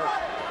 4.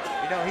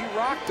 You know, he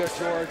rocked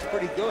George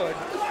pretty good.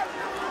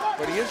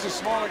 But he is a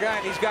smaller guy,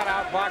 and he's got to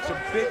outbox him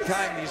big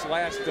time these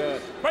last,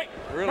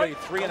 really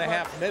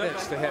 3.5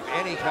 minutes to have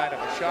any kind of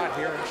a shot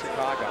here in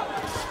Chicago.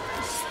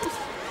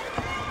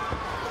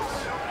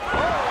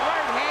 Oh!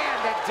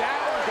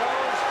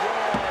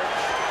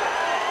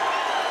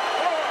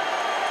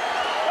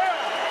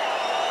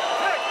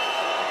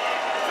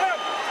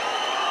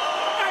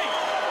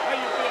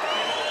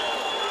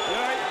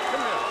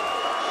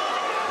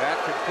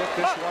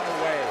 this one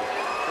away.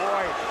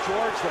 Boy,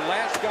 George, the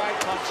last guy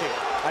punching.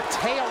 A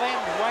tail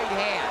end right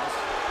hand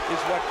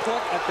is what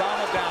put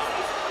Adama down.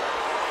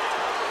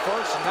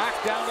 First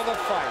knockdown of the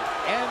fight.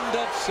 End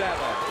of 7.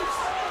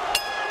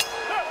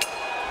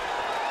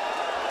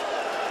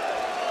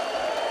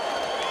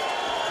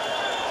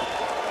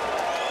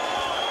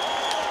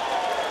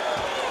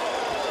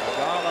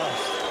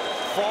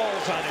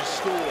 Falls on his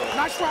stool.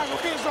 Nice try, your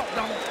hands up,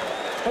 Donovan.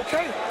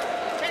 Okay?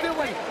 Still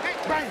wait.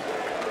 Bang.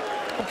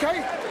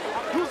 Okay?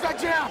 Use that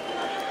jab.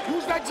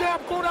 Use that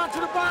jab, go down to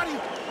the body.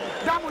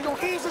 Donovan, your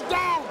hands are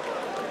down.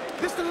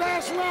 This is the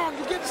last round.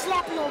 You're getting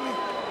sloppy on me.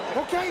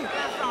 Okay?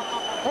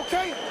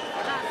 Okay?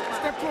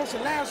 Step closer.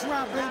 Last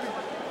round, baby.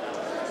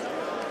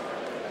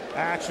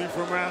 Action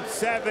from round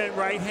 7.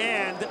 Right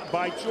hand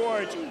by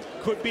George.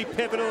 Could be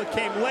pivotal. It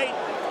came late.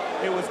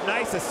 It was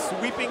nice. A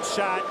sweeping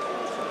shot.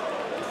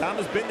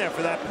 Adama's been there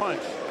for that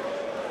punch.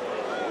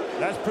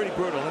 That's pretty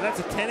brutal. And that's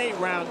a 10-8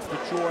 round for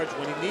George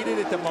when he needed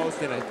it the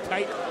most in a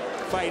tight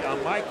fight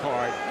on my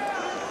card.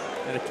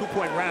 And a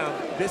 2-point round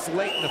this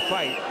late in the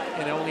fight,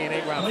 and only an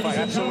 8-round fight.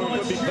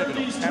 Absolutely would be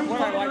pivotal. And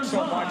what I like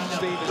so much,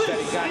 Steve, is that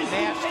he got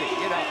nasty.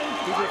 You know,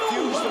 he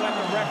refused to let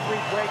the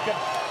referee break him.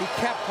 He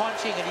kept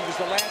punching, and he was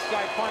the last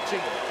guy punching,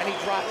 and he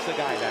drops the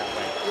guy that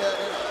way. Yeah,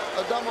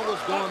 and Adama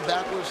was going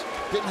backwards,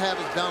 didn't have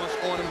his balance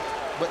on him,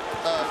 but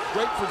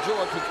great for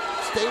George. He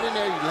stayed in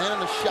there, he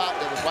landed a shot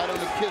that was right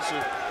on the kisser,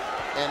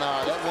 and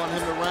that won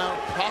him the round,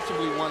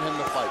 possibly won him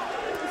the fight.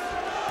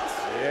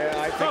 Yeah,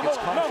 I think it's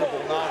comfortable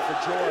now for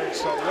George.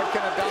 So what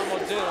can Adama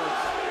do?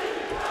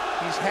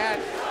 He's had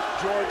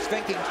George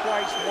thinking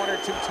twice, 1 or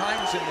 2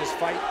 times in this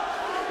fight,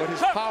 but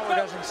his power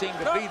doesn't seem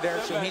to be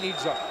there, so he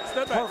needs a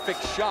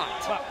perfect shot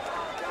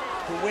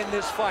to win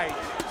this fight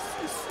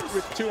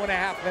with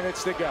 2.5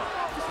 minutes to go.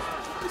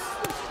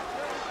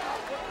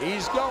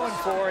 He's going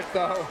for it,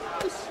 though.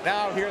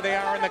 Now here they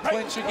are in the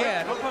clinch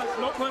again.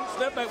 No punch,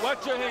 step back,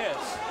 watch your hands.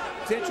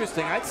 It's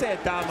interesting. I'd say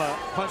Adama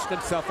punched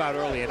himself out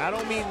early, and I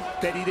don't mean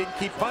that he didn't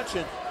keep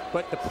punching,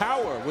 but the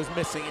power was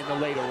missing in the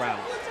later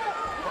rounds.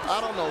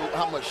 I don't know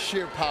how much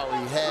sheer power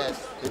he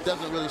has. It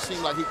doesn't really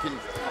seem like he can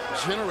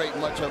generate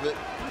much of it.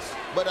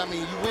 But, I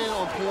mean, you win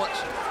on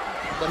points,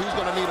 but he's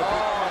going to need a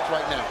big punch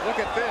right now. Look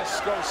at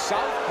this. Goes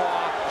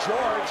southpaw.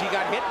 George, he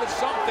got hit with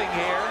something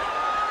here.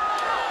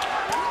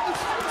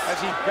 As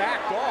he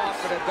backed off,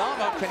 but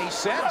Adama, can he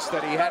sense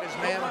that he had his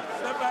man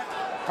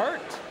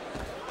hurt?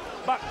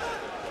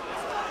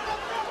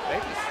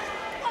 Maybe.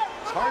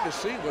 It's hard to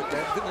see, but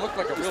that didn't look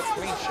like a real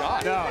clean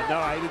shot. No,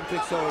 I didn't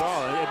think so at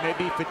all. It may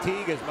be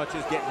fatigue as much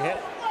as getting hit.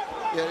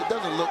 Yeah, it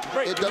doesn't look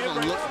good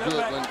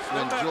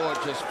when George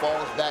just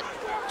falls back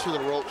to the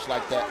ropes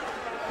like that.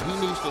 He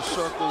needs to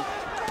circle,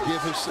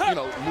 give his,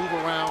 move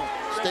around,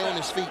 stay on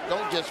his feet.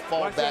 Don't just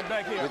fall back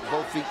with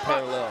both feet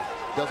parallel.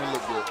 Doesn't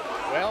look good.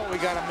 Well,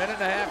 we got 1.5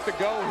 minutes to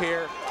go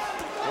here,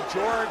 and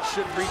George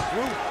should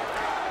regroup.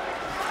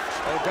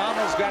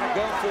 Adama's got to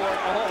go for it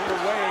all the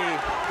way.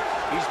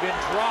 He's been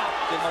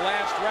dropped in the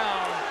last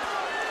round,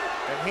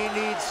 and he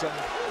needs some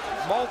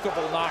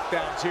multiple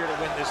knockdowns here to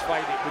win this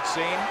fight, it would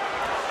seem,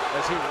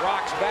 as he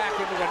rocks back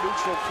into a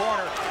neutral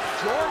corner.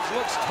 George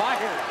looks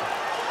tired.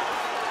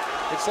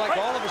 It's like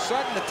all of a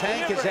sudden the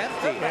tank is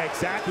empty. Yeah,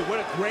 exactly. What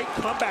a great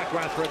comeback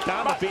round for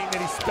Adama, being that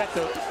he spent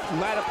the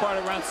latter part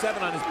of round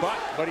 7 on his butt.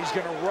 But he's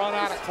going to run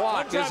out of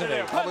clock, isn't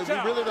he? I mean, we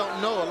really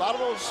don't know. A lot of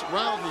those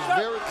rounds was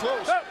very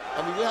close.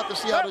 I mean, we have to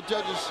see how the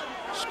judges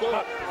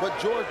score. But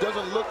George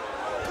doesn't look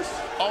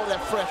all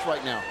that fresh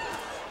right now.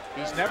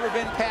 He's never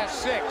been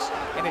past 6,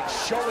 and it's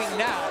showing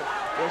now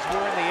as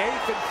we're in the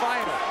 8th and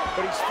final.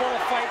 But he's full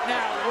of fight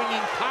now,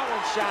 winging power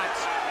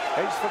shots.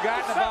 He's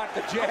forgotten about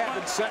the jab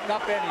and setting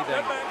up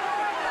anything.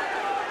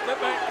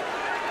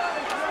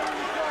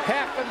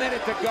 Half a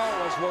minute to go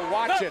as we'll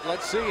watch it.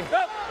 Let's see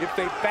if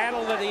they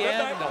battle to the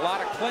end. A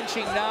lot of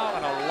clinching now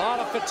and a lot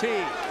of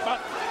fatigue.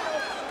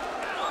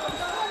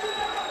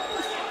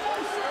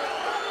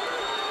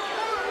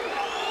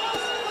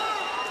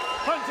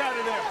 Punch out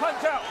of there,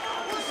 punch out.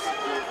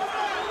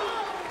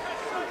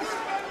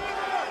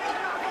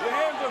 Your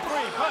hands are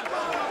free, punch.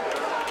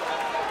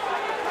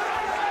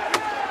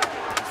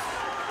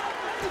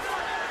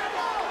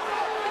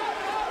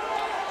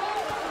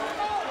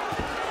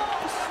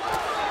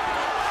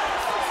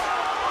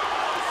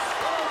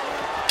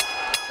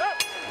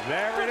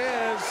 There it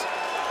is.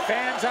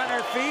 Fans on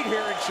their feet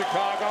here in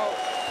Chicago.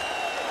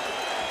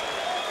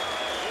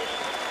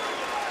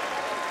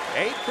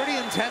 8 pretty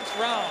intense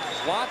rounds.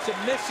 Lots of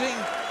missing,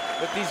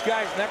 but these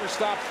guys never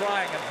stop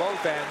trying on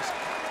both ends.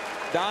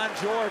 Don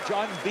George,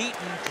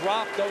 unbeaten,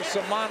 dropped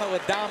OSUMANU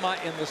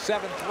ADAMA in the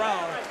 7th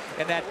round,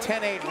 and that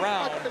 10-8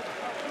 round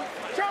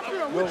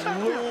will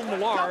loom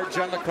large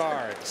on the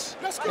cards.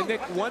 And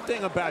Nick, one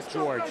thing about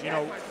George,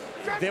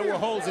 there were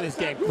holes in his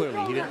game, clearly.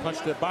 He didn't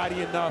punch the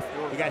body enough.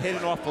 He got hit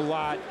an awful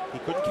lot. He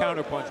couldn't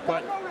counterpunch.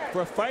 But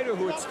for a fighter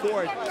who had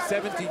scored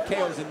 17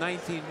 KOs and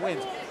 19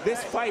 wins,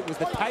 this fight was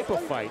the type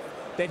of fight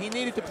that he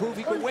needed to prove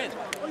he could win.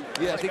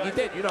 Yeah. I think he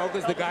did, you know,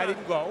 because the guy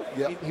didn't go.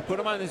 Yep. He put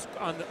him on his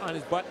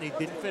button. He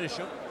didn't finish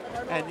him,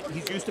 and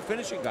he's used to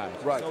finishing guys.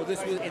 Right. So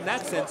this was, in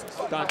that sense,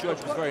 Don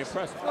George was very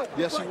impressive.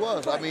 Yes, he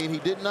was. I mean, he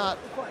did not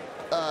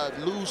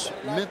lose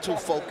mental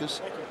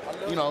focus.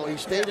 You know, he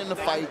stayed in the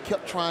fight. He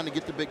kept trying to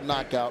get the big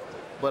knockout.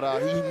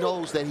 But he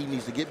knows that he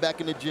needs to get back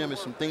in the gym and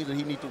some things that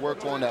he needs to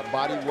work on, that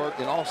body work,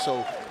 and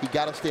also he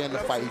got to stay in the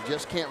fight. He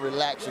just can't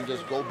relax and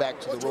just go back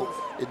to the rope.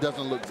 It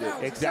doesn't look good.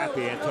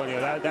 Exactly,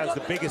 Antonio. That was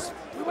the biggest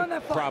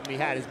problem he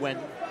had, is when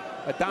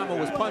Adama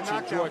was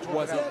punching, George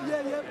wasn't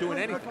doing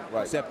anything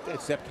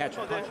except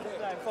catching punches.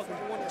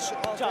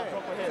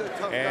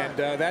 And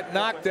that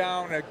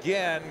knockdown,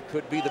 again,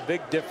 could be the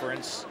big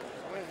difference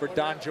for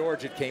Don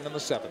George. It came in the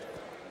 7th.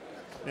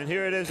 And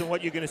here it is, and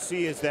what you're going to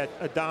see is that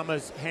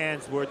Adama's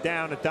hands were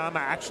down. Adama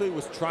actually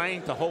was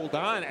trying to hold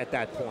on at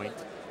that point.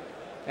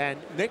 And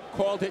Nick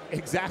called it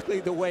exactly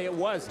the way it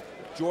was.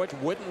 George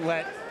wouldn't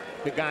let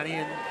the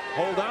Ghanaian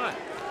hold on.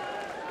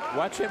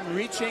 Watch him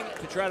reaching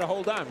to try to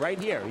hold on right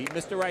here. He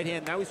missed the right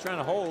hand. Now he's trying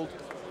to hold.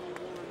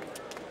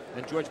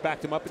 And George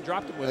backed him up and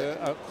dropped him with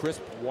a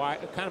crisp, wide,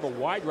 kind of a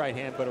wide right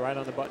hand, but right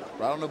on the button.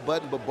 Right on the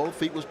button, but both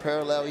feet was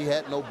parallel. He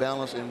had no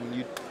balance, and when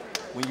you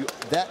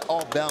that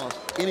off balance,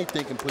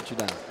 anything can put you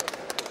down.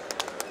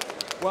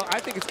 Well, I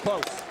think it's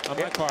close. On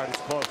my card, it's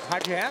close.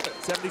 How'd you have it?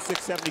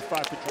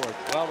 76-75 for George.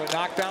 Well, the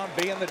knockdown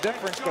being the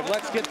difference, but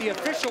let's get the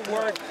official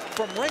word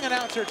from ring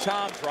announcer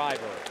Tom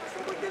Driver.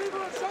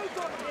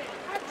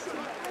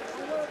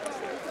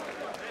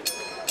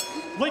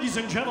 Ladies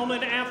and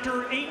gentlemen,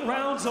 after 8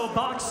 rounds of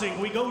boxing,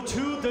 we go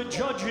to the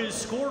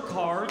judges'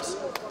 scorecards.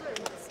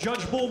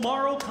 Judge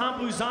Bulmaro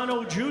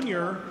Campuzano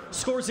Jr.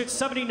 scores it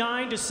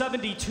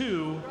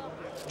 79-72.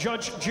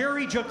 Judge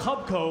Jerry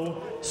Jacobko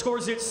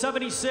scores it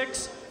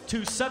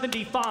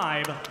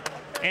 76-75.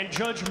 And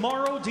Judge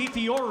Mauro Di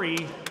Fiore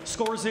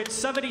scores it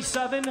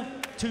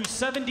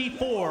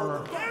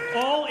 77-74.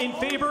 All in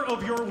favor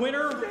of your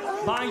winner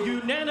by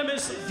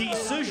unanimous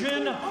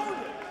decision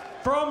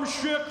from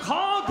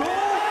Chicago,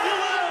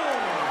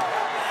 Illinois,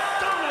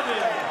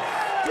 Donovan.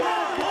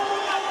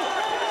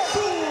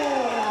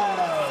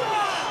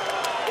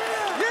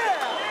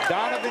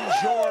 Donovan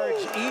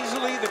George,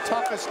 easily the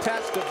toughest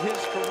test of his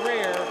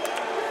career.